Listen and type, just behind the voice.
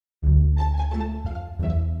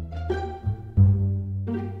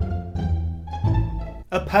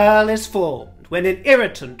A pearl is formed when an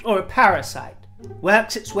irritant or a parasite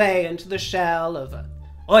works its way into the shell of an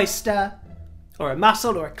oyster or a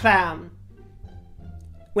mussel or a clam.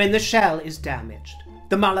 When the shell is damaged,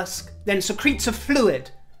 the mollusk then secretes a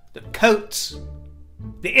fluid that coats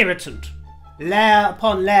the irritant. Layer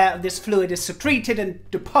upon layer of this fluid is secreted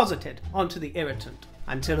and deposited onto the irritant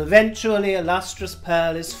until eventually a lustrous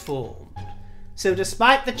pearl is formed. So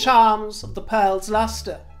despite the charms of the pearl's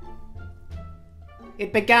luster,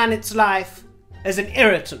 it began its life as an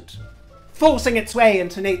irritant, forcing its way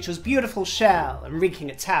into nature's beautiful shell and wreaking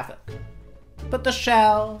its havoc. But the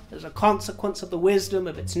shell, as a consequence of the wisdom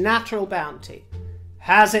of its natural bounty,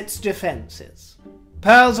 has its defences.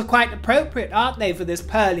 Pearls are quite appropriate, aren't they, for this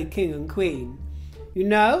pearly king and queen? You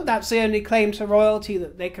know, that's the only claim to royalty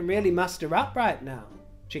that they can really muster up right now.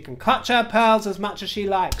 She can clutch her pearls as much as she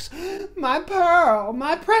likes. My pearl!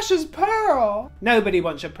 My precious pearl! Nobody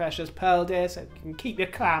wants your precious pearl, dear, so you can keep your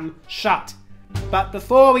clam shut. But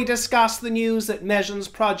before we discuss the news that Mejan's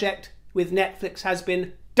project with Netflix has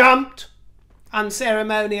been dumped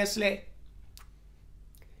unceremoniously,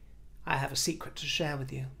 I have a secret to share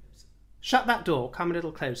with you. Shut that door, come a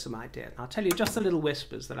little closer, my dear, and I'll tell you just the little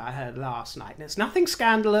whispers that I heard last night. And it's nothing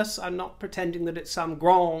scandalous, I'm not pretending that it's some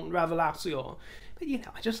grand revelation. But you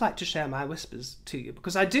know, I just like to share my whispers to you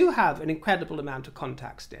because I do have an incredible amount of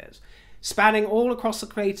contacts, dears, spanning all across the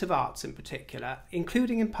creative arts in particular,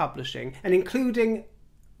 including in publishing, and including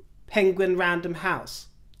Penguin Random House,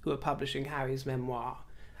 who are publishing Harry's memoir.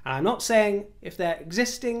 And I'm not saying if they're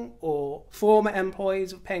existing or former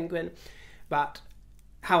employees of Penguin, but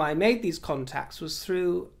how I made these contacts was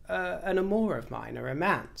through an amour of mine, a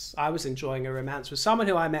romance. I was enjoying a romance with someone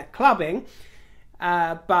who I met clubbing,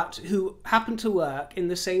 but who happened to work in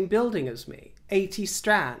the same building as me, 80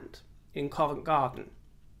 Strand in Covent Garden.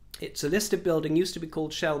 It's a listed building, used to be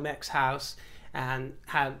called Shellmex House, and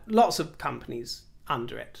had lots of companies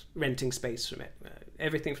under it, renting space from it.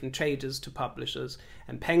 Everything from traders to publishers,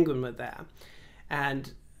 and Penguin were there.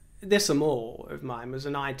 And this amour of mine was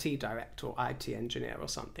an IT director or IT engineer or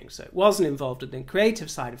something, so it wasn't involved in the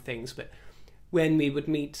creative side of things, but when we would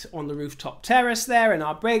meet on the rooftop terrace there in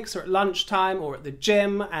our breaks or at lunchtime or at the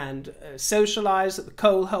gym and socialise at the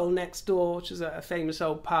coal hole next door, which is a famous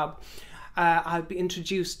old pub, I'd be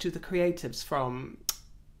introduced to the creatives from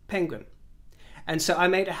Penguin. And so I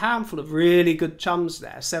made a handful of really good chums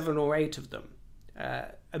there, 7 or 8 of them.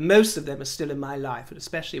 And most of them are still in my life, but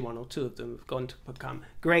especially 1 or 2 of them have gone to become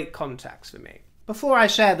great contacts for me. Before I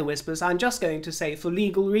share the whispers, I'm just going to say, for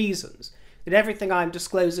legal reasons, that everything I'm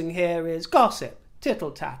disclosing here is gossip,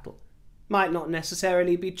 tittle-tattle. Might not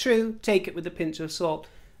necessarily be true, take it with a pinch of salt.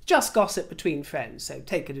 Just gossip between friends, so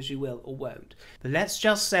take it as you will or won't. But let's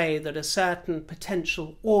just say that a certain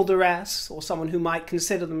potential authoress, or someone who might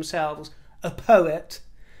consider themselves a poet,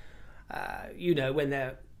 you know, when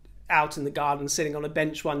they're out in the garden sitting on a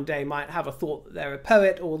bench one day, might have a thought that they're a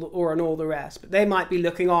poet or an authoress, but they might be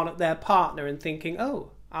looking on at their partner and thinking,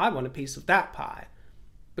 oh, I want a piece of that pie,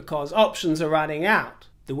 because options are running out.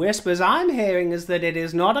 The whispers I'm hearing is that it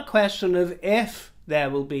is not a question of if there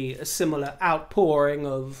will be a similar outpouring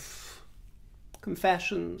of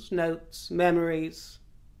confessions, notes, memories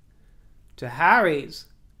to Harry's,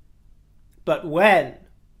 but when,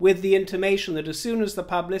 with the intimation that as soon as the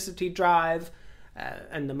publicity drive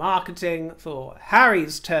and the marketing for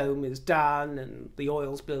Harry's tome is done and the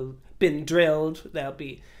oil's been drilled, they'll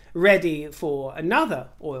be ready for another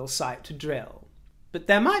oil site to drill. But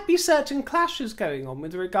there might be certain clashes going on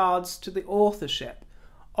with regards to the authorship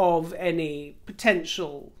of any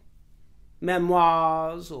potential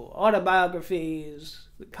memoirs or autobiographies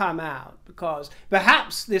that come out, because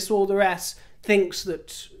perhaps this authoress thinks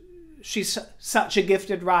that she's such a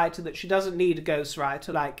gifted writer that she doesn't need a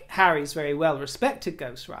ghostwriter like Harry's very well-respected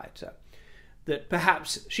ghostwriter, that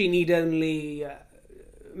perhaps she need only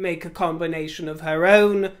make a combination of her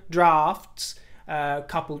own drafts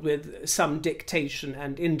coupled with some dictation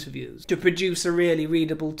and interviews to produce a really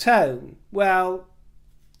readable tome. Well,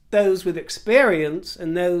 those with experience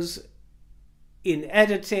and those in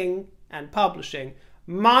editing and publishing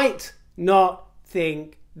might not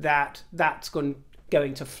think that that's going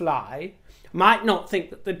to fly, might not think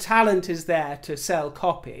that the talent is there to sell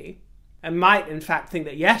copy, and might in fact think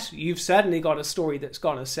that yes, you've certainly got a story that's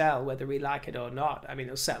going to sell whether we like it or not. I mean,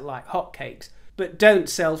 it'll sell like hotcakes. But don't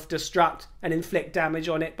self-destruct and inflict damage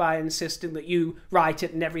on it by insisting that you write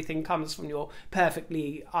it and everything comes from your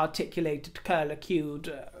perfectly articulated,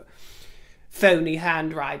 curlicued, phony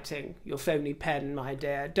handwriting, your phony pen, my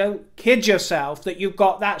dear. Don't kid yourself that you've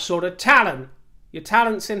got that sort of talent. Your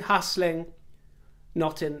talent's in hustling,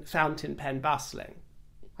 not in fountain pen bustling.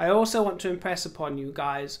 I also want to impress upon you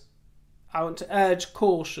guys, I want to urge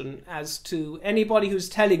caution as to anybody who's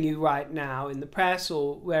telling you right now in the press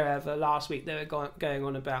or wherever. Last week they were going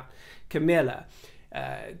on about Camilla,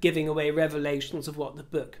 giving away revelations of what the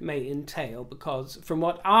book may entail, because from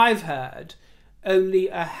what I've heard, only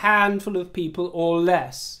a handful of people or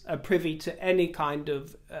less are privy to any kind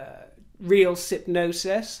of real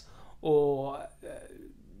hypnosis or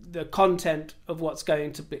the content of what's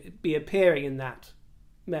going to be appearing in that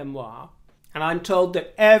memoir. And I'm told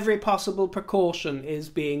that every possible precaution is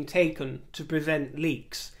being taken to prevent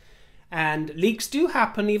leaks. And leaks do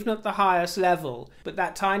happen even at the highest level, but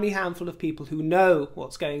that tiny handful of people who know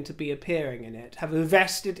what's going to be appearing in it have a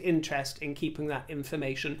vested interest in keeping that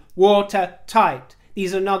information watertight.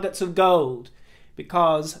 These are nuggets of gold,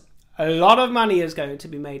 because a lot of money is going to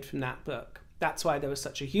be made from that book. That's why there was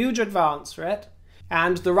such a huge advance for it.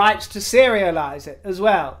 And the rights to serialize it as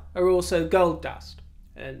well are also gold dust.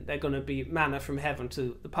 And they're going to be manna from heaven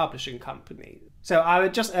to the publishing company. So I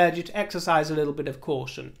would just urge you to exercise a little bit of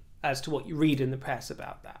caution as to what you read in the press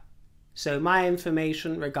about that. So my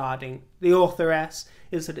information regarding the authoress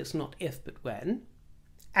is that it's not if but when,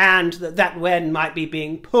 and that when might be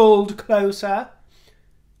being pulled closer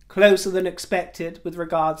than expected with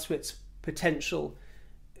regards to its potential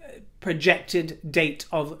projected date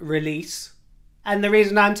of release. And the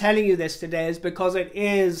reason I'm telling you this today is because it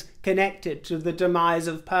is connected to the Demise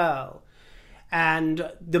of Pearl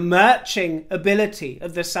and the merching ability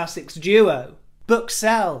of the Sussex duo. Books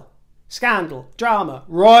sell. Scandal, drama,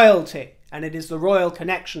 royalty. And it is the royal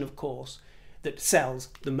connection, of course, that sells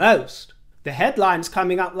the most. The headlines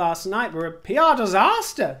coming up last night were a PR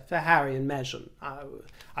disaster for Harry and Meghan.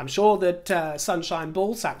 I'm sure that Sunshine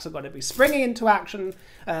Ballsacks are going to be springing into action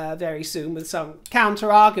very soon with some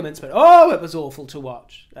counter-arguments, but oh, it was awful to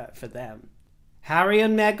watch for them. Harry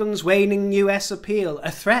and Meghan's waning US appeal, a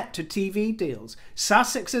threat to TV deals.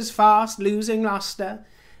 Sussex is fast losing lustre.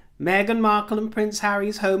 Meghan Markle and Prince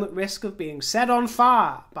Harry's home at risk of being set on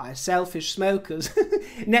fire by selfish smokers.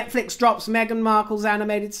 Netflix drops Meghan Markle's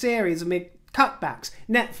animated series amid cutbacks.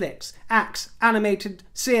 Netflix axes animated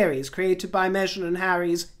series created by Meghan and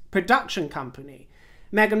Harry's production company.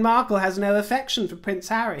 Meghan Markle has no affection for Prince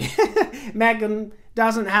Harry. Meghan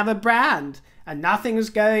doesn't have a brand, and nothing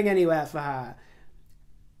is going anywhere for her.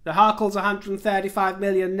 The Harkle's $135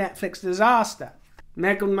 million Netflix disaster.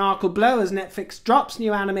 Meghan Markle blow as Netflix drops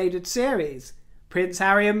new animated series. Prince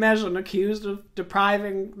Harry and Meghan accused of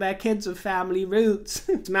depriving their kids of family roots.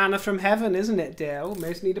 It's manna from heaven, isn't it, dear?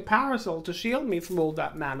 Almost need a parasol to shield me from all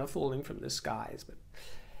that manna falling from the skies. But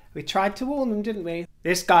we tried to warn them, didn't we?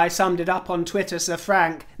 This guy summed it up on Twitter, Sir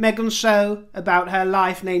Frank. Meghan's show about her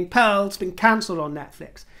life named Pearl's been cancelled on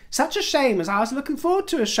Netflix. Such a shame, as I was looking forward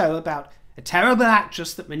to a show about a terrible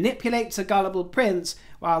actress that manipulates a gullible prince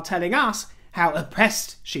while telling us how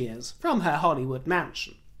oppressed she is from her Hollywood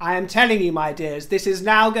mansion. I am telling you, my dears, this is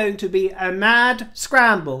now going to be a mad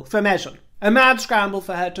scramble for Meghan. A mad scramble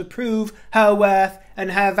for her to prove her worth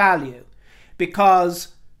and her value. Because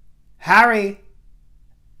Harry,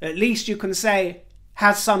 at least you can say,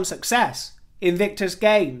 has some success. Invictus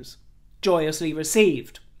Games, joyously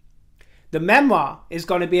received. The memoir is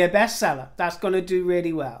going to be a bestseller. That's going to do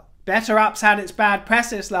really well. Better Up's had its bad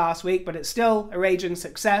press this last week, but it's still a raging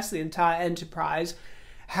success, the entire enterprise.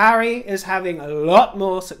 Harry is having a lot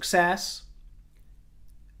more success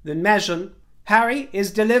than Meghan. Harry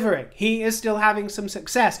is delivering. He is still having some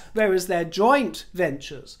success, whereas their joint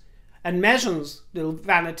ventures and Meghan's little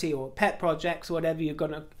vanity or pet projects, or whatever you're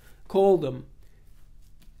going to call them,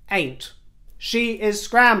 ain't. She is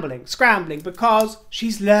scrambling because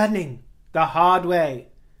she's learning the hard way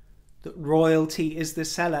that royalty is the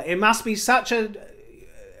seller. It must be such an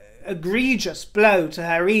egregious blow to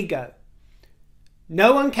her ego.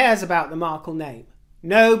 No one cares about the Markle name.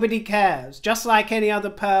 Nobody cares. Just like any other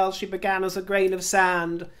pearl, she began as a grain of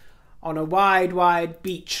sand on a wide, wide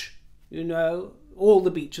beach. You know, all the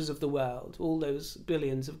beaches of the world, all those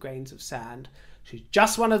billions of grains of sand. She's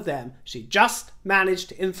just one of them. She just managed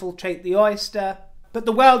to infiltrate the oyster. But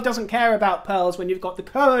the world doesn't care about pearls when you've got the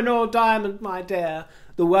Koh-i-Noor diamond, my dear.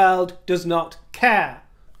 The world does not care.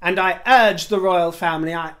 And I urge the royal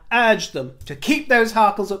family, I urge them to keep those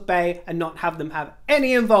Harkles at bay and not have them have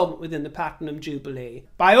any involvement within the Platinum Jubilee.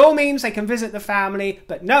 By all means, they can visit the family,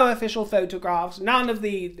 but no official photographs, none of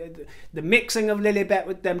the mixing of Lilibet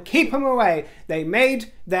with them. Keep them away. They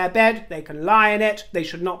made their bed, they can lie in it. They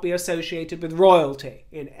should not be associated with royalty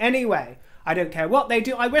in any way. I don't care what they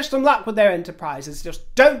do. I wish them luck with their enterprises.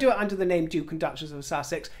 Just don't do it under the name Duke and Duchess of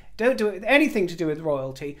Sussex. Don't do it with anything to do with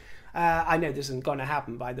royalty. I know this isn't going to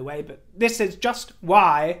happen, by the way, but this is just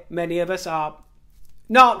why many of us are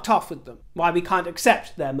knocked off with them, why we can't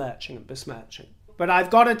accept their merching and besmirching. But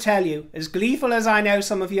I've got to tell you, as gleeful as I know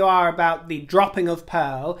some of you are about the dropping of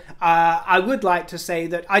Pearl, I would like to say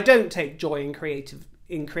that I don't take joy in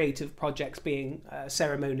creative projects being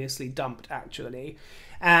ceremoniously dumped, actually.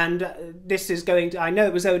 And this is going to, I know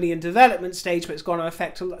it was only in development stage, but it's going to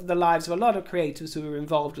affect the lives of a lot of creatives who are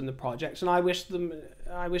involved in the project, and I wish them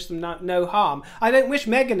no harm. I don't wish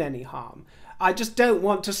Meghan any harm. I just don't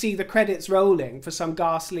want to see the credits rolling for some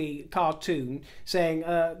ghastly cartoon saying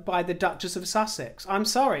by the Duchess of Sussex. I'm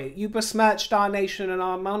sorry, you besmirched our nation and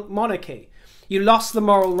our monarchy. You lost the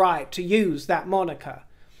moral right to use that moniker.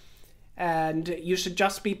 And you should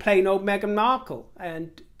just be plain old Meghan Markle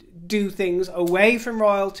and do things away from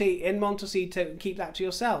royalty in Montecito and keep that to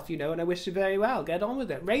yourself, you know, and I wish you very well. Get on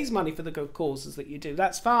with it. Raise money for the good causes that you do.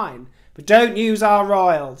 That's fine. But don't use our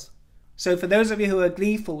royals. So for those of you who are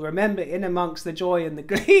gleeful, remember, in amongst the joy and the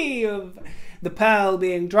glee of the pearl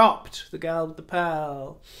being dropped, the girl with the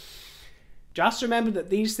pearl, just remember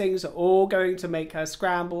that these things are all going to make her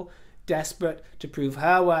scramble, desperate to prove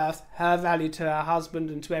her worth, her value to her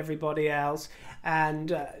husband and to everybody else.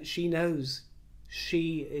 And she knows.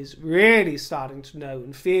 She is really starting to know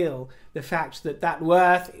and feel the fact that that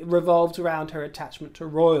worth revolves around her attachment to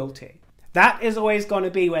royalty. That is always going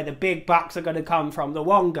to be where the big bucks are going to come from, the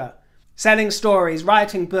Wonga. Selling stories,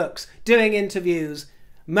 writing books, doing interviews,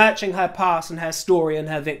 merching her past and her story and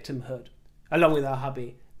her victimhood, along with her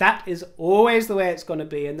hubby. That is always the way it's going to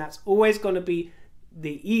be, and that's always going to be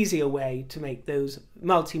the easier way to make those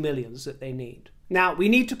multi-millions that they need. Now, we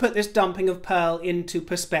need to put this dumping of Pearl into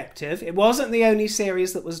perspective. It wasn't the only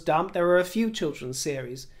series that was dumped. There were a few children's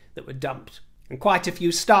series that were dumped, and quite a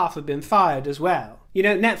few staff have been fired as well. You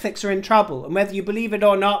know, Netflix are in trouble, and whether you believe it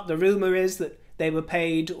or not, the rumour is that they were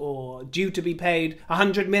paid, or due to be paid,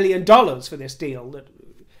 $100 million for this deal. That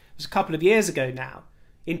was a couple of years ago now,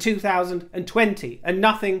 in 2020, and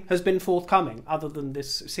nothing has been forthcoming other than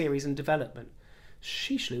this series in development.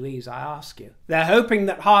 Sheesh Louise, I ask you. They're hoping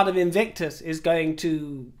that Heart of Invictus is going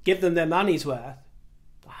to give them their money's worth.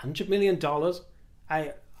 $100 million?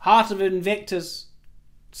 Heart of Invictus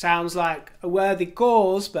sounds like a worthy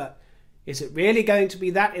cause, but is it really going to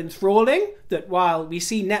be that enthralling that while we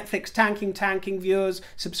see Netflix tanking viewers,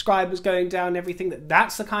 subscribers going down, everything,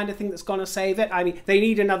 that's the kind of thing that's going to save it? I mean, they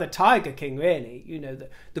need another Tiger King, really. You know,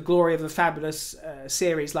 the glory of a fabulous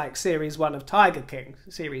series like Series 1 of Tiger King.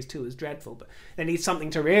 Series 2 is dreadful, but they need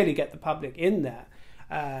something to really get the public in there.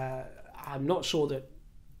 I'm not sure that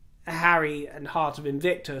Harry and Heart of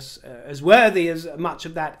Invictus, as worthy as much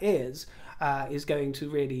of that is going to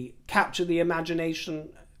really capture the imagination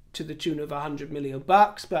to the tune of $100 million,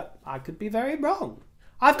 but I could be very wrong.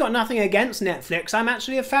 I've got nothing against Netflix. I'm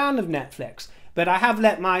actually a fan of Netflix, but I have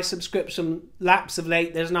let my subscription lapse of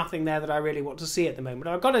late. There's nothing there that I really want to see at the moment.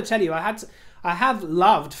 I've got to tell you, I have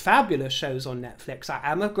loved fabulous shows on Netflix. I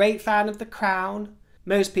am a great fan of The Crown.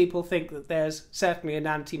 Most people think that there's certainly an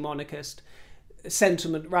anti-monarchist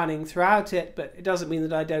sentiment running throughout it, but it doesn't mean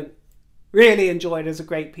that I don't really enjoy it as a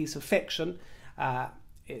great piece of fiction.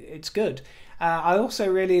 It's good. I also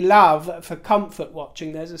really love, for comfort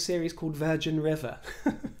watching, there's a series called Virgin River.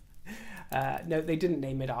 No, they didn't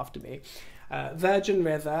name it after me. Virgin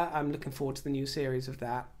River, I'm looking forward to the new series of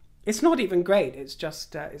that. It's not even great, it's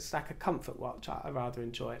just, it's like a comfort watch. I rather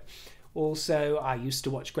enjoy it. Also, I used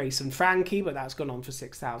to watch Grace and Frankie, but that's gone on for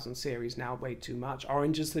 6,000 series now, way too much.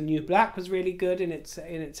 Orange is the New Black was really good in its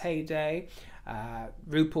heyday.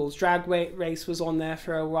 RuPaul's Drag Race was on there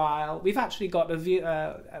for a while. We've actually got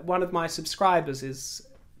one of my subscribers is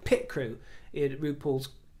Pit Crew in RuPaul's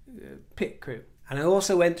Pit Crew. And I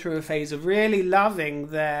also went through a phase of really loving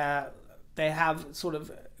they have sort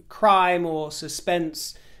of crime or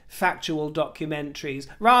suspense factual documentaries,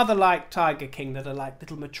 rather like Tiger King, that are like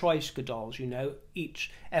little Matryoshka dolls, you know.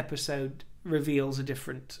 Each episode reveals a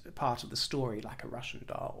different part of the story, like a Russian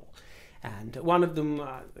doll. And one of them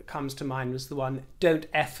that comes to mind was the one, Don't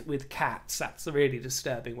F with Cats. That's a really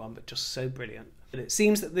disturbing one, but just so brilliant. But it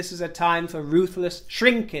seems that this is a time for ruthless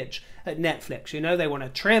shrinkage at Netflix. You know, they want to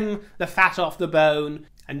trim the fat off the bone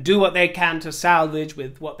and do what they can to salvage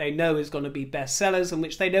with what they know is going to be bestsellers and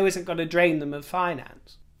which they know isn't going to drain them of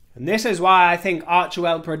finance. And this is why I think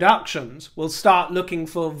Archewell Productions will start looking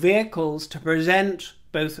for vehicles to present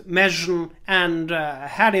both Meghan and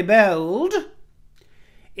Harry Bold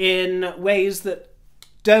in ways that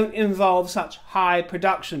don't involve such high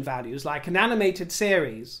production values. Like an animated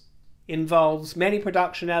series involves many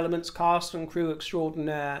production elements, cast and crew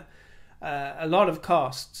extraordinaire, a lot of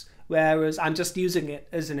costs, whereas I'm just using it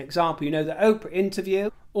as an example. You know, the Oprah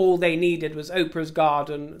interview, all they needed was Oprah's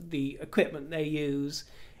garden, the equipment they use,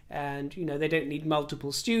 And, you know, they don't need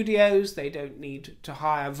multiple studios. They don't need to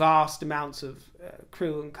hire vast amounts of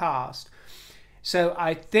crew and cast. So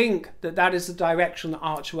I think that that is the direction that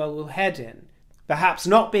Archewell will head in. Perhaps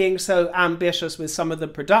not being so ambitious with some of the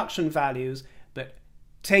production values, but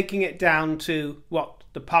taking it down to what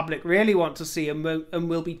the public really want to see and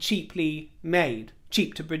will be cheaply made,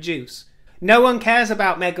 cheap to produce. No one cares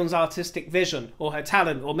about Meghan's artistic vision or her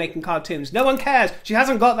talent or making cartoons. No one cares. She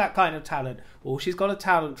hasn't got that kind of talent. All she's got a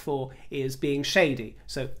talent for is being shady.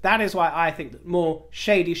 So that is why I think that more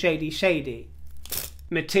shady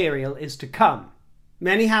material is to come.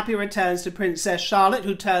 Many happy returns to Princess Charlotte,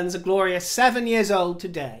 who turns a glorious 7 years old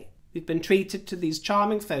today. We've been treated to these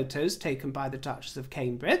charming photos taken by the Duchess of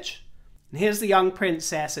Cambridge. And here's the young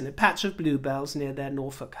princess in a patch of bluebells near their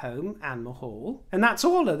Norfolk home, Anmer Hall. And that's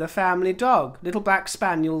Orla, the family dog, little black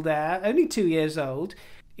spaniel there, only 2 years old,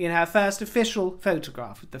 in her first official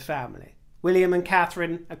photograph with the family. William and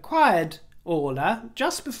Catherine acquired Orla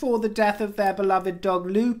just before the death of their beloved dog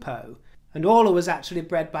Lupo, and Orla was actually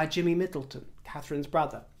bred by Jimmy Middleton, Catherine's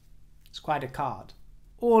brother. It's quite a card.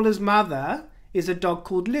 Orla's mother is a dog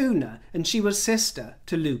called Luna, and she was sister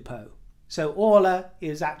to Lupo. So Orla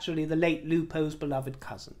is actually the late Lupo's beloved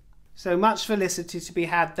cousin. So much felicity to be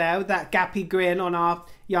had there, with that gappy grin on our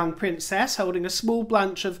young princess holding a small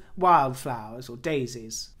bunch of wildflowers or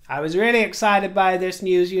daisies. I was really excited by this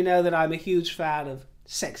news. You know that I'm a huge fan of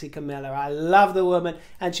sexy Camilla. I love the woman,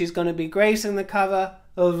 and she's going to be gracing the cover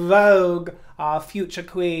of Vogue, our future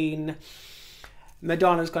queen.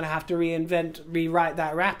 Madonna's going to have to rewrite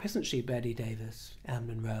that rap, isn't she, Betty Davis? Anne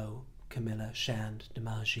Monroe, Camilla, Shand,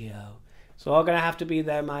 DiMaggio. It's all going to have to be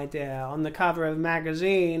there, my dear. On the cover of a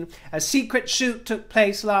magazine. A secret shoot took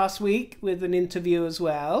place last week with an interview as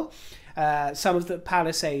well. Some of the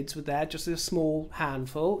Palisades were there, just a small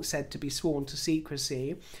handful, said to be sworn to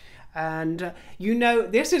secrecy. And, you know,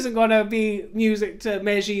 this isn't going to be music to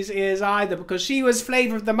Meji's ears either, because she was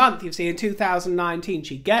Flavour of the Month, you see, in 2019.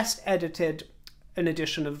 She guest edited an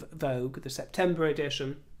edition of Vogue, the September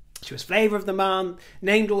edition. She was Flavour of the Month,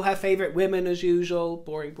 named all her favourite women as usual.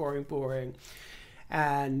 Boring, boring, boring.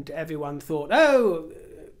 And everyone thought, oh,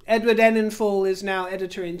 Edward Enninful is now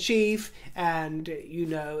editor-in-chief, and, you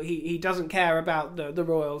know, he doesn't care about the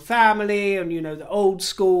royal family and, you know, the old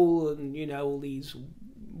school and, you know, all these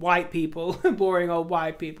white people, boring old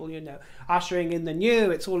white people, you know, ushering in the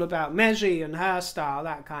new. It's all about Meji and her style,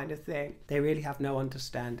 that kind of thing. They really have no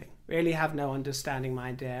understanding. Really have no understanding,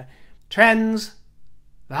 my dear. Trends,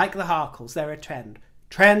 like the Harkles, they're a trend.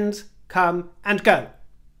 Trends come and go.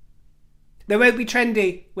 They won't be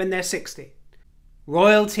trendy when they're 60.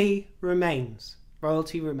 Royalty remains.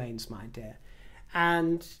 Royalty remains, my dear.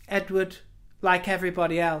 And Edward, like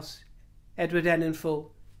everybody else, Edward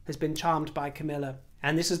Enninful has been charmed by Camilla.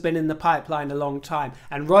 And this has been in the pipeline a long time.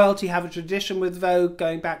 And royalty have a tradition with Vogue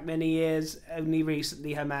going back many years. Only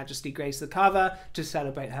recently Her Majesty graced the cover to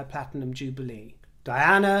celebrate her Platinum Jubilee.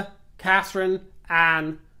 Diana, Catherine,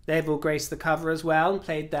 Anne, they've all graced the cover as well and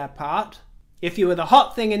played their part. If you were the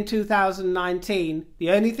hot thing in 2019, the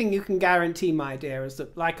only thing you can guarantee, my dear, is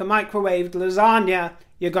that like a microwaved lasagna,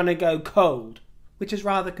 you're going to go cold. Which is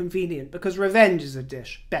rather convenient, because revenge is a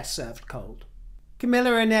dish best served cold.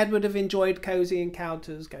 Camilla and Edward have enjoyed cosy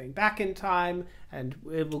encounters going back in time, and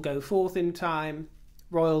it will go forth in time.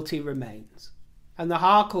 Royalty remains. And the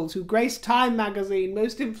Harkles, who graced Time magazine,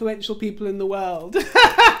 most influential people in the world.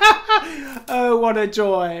 Oh, what a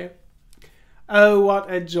joy. Oh,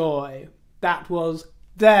 what a joy. That was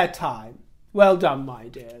their time. Well done, my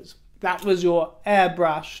dears. That was your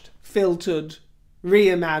airbrushed, filtered,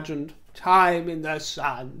 reimagined time in the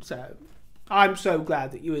sun. So I'm so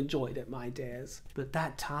glad that you enjoyed it, my dears. But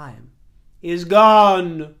that time is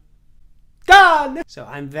gone. Gone! So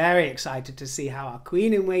I'm very excited to see how our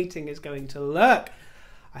Queen-in-Waiting is going to look.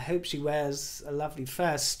 I hope she wears a lovely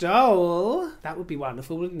fur stole. That would be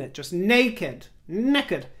wonderful, wouldn't it? Just naked,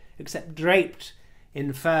 except draped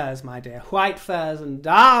in furs, my dear. White furs and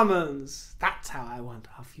diamonds. That's how I want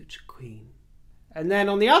our future queen. And then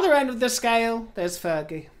on the other end of the scale, there's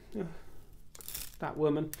Fergie. Oh, that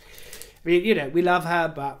woman. I mean, you know, we love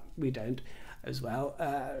her, but we don't as well.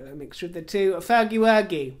 A mixture of the two. Fergie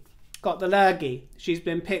Wergie. Got the lurgy. She's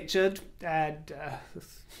been pictured, and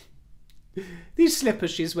these slippers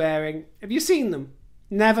she's wearing, have you seen them?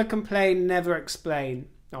 Never complain, never explain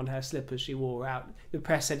on her slippers she wore out. The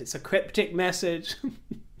press said it's a cryptic message.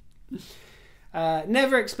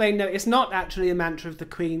 Never explain, no, it's not actually a mantra of the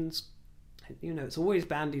Queen's. You know, it's always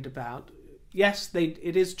bandied about. yes,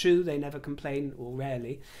 it is true, they never complain, or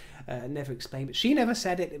rarely, never explain, but she never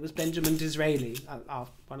said it. It was Benjamin Disraeli,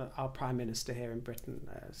 our Prime Minister here in Britain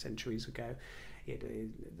centuries ago.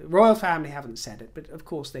 The royal family haven't said it, but of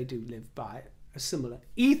course they do live by a similar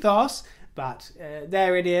ethos. But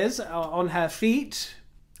there it is, on her feet.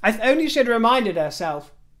 If only she had reminded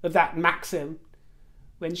herself of that maxim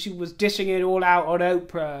when she was dishing it all out on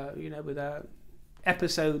Oprah, you know, with her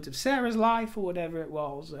episodes of Sarah's life or whatever it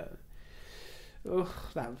was.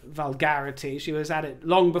 That vulgarity. She was at it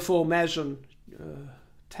long before Meghan.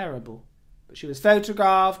 Terrible. But she was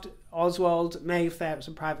photographed. Oswald Mayfair, it's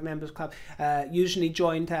a private members club, usually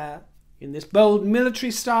joined her in this bold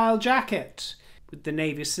military-style jacket with the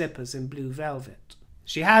navy slippers in blue velvet.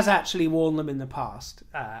 She has actually worn them in the past.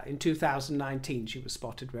 In 2019, she was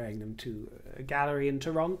spotted wearing them to a gallery in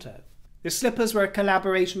Toronto. The slippers were a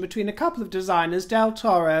collaboration between a couple of designers, Del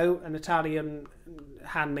Toro, an Italian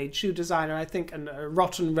handmade shoe designer, I think, and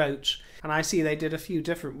Rotten Roach. And I see they did a few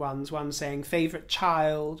different ones, one saying favourite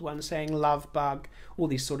child, one saying love bug, all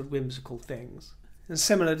these sort of whimsical things. And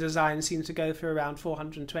similar designs seem to go for around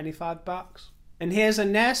 $425. And here's a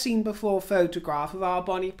ne'er-seen-before photograph of our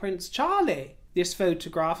Bonnie Prince Charlie. This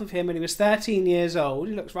photograph of him when he was 13 years old.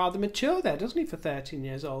 He looks rather mature there, doesn't he, for 13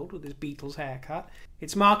 years old, with his Beatles haircut.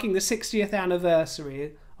 It's marking the 60th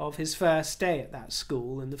anniversary of his first day at that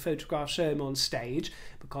school, and the photographs show him on stage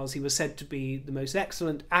because he was said to be the most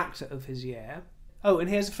excellent actor of his year. Oh, and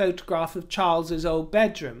here's a photograph of Charles's old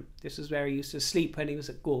bedroom. This is where he used to sleep when he was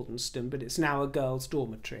at Gordonston, but it's now a girls'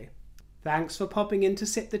 dormitory. Thanks for popping in to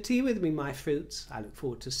sip the tea with me, my fruits. I look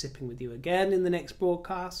forward to sipping with you again in the next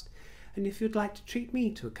broadcast. And if you'd like to treat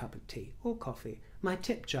me to a cup of tea or coffee, my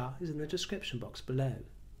tip jar is in the description box below.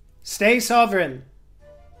 Stay sovereign,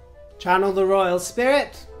 channel the royal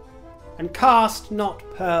spirit, and cast not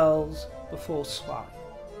pearls before swine.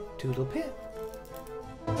 Toodle pip.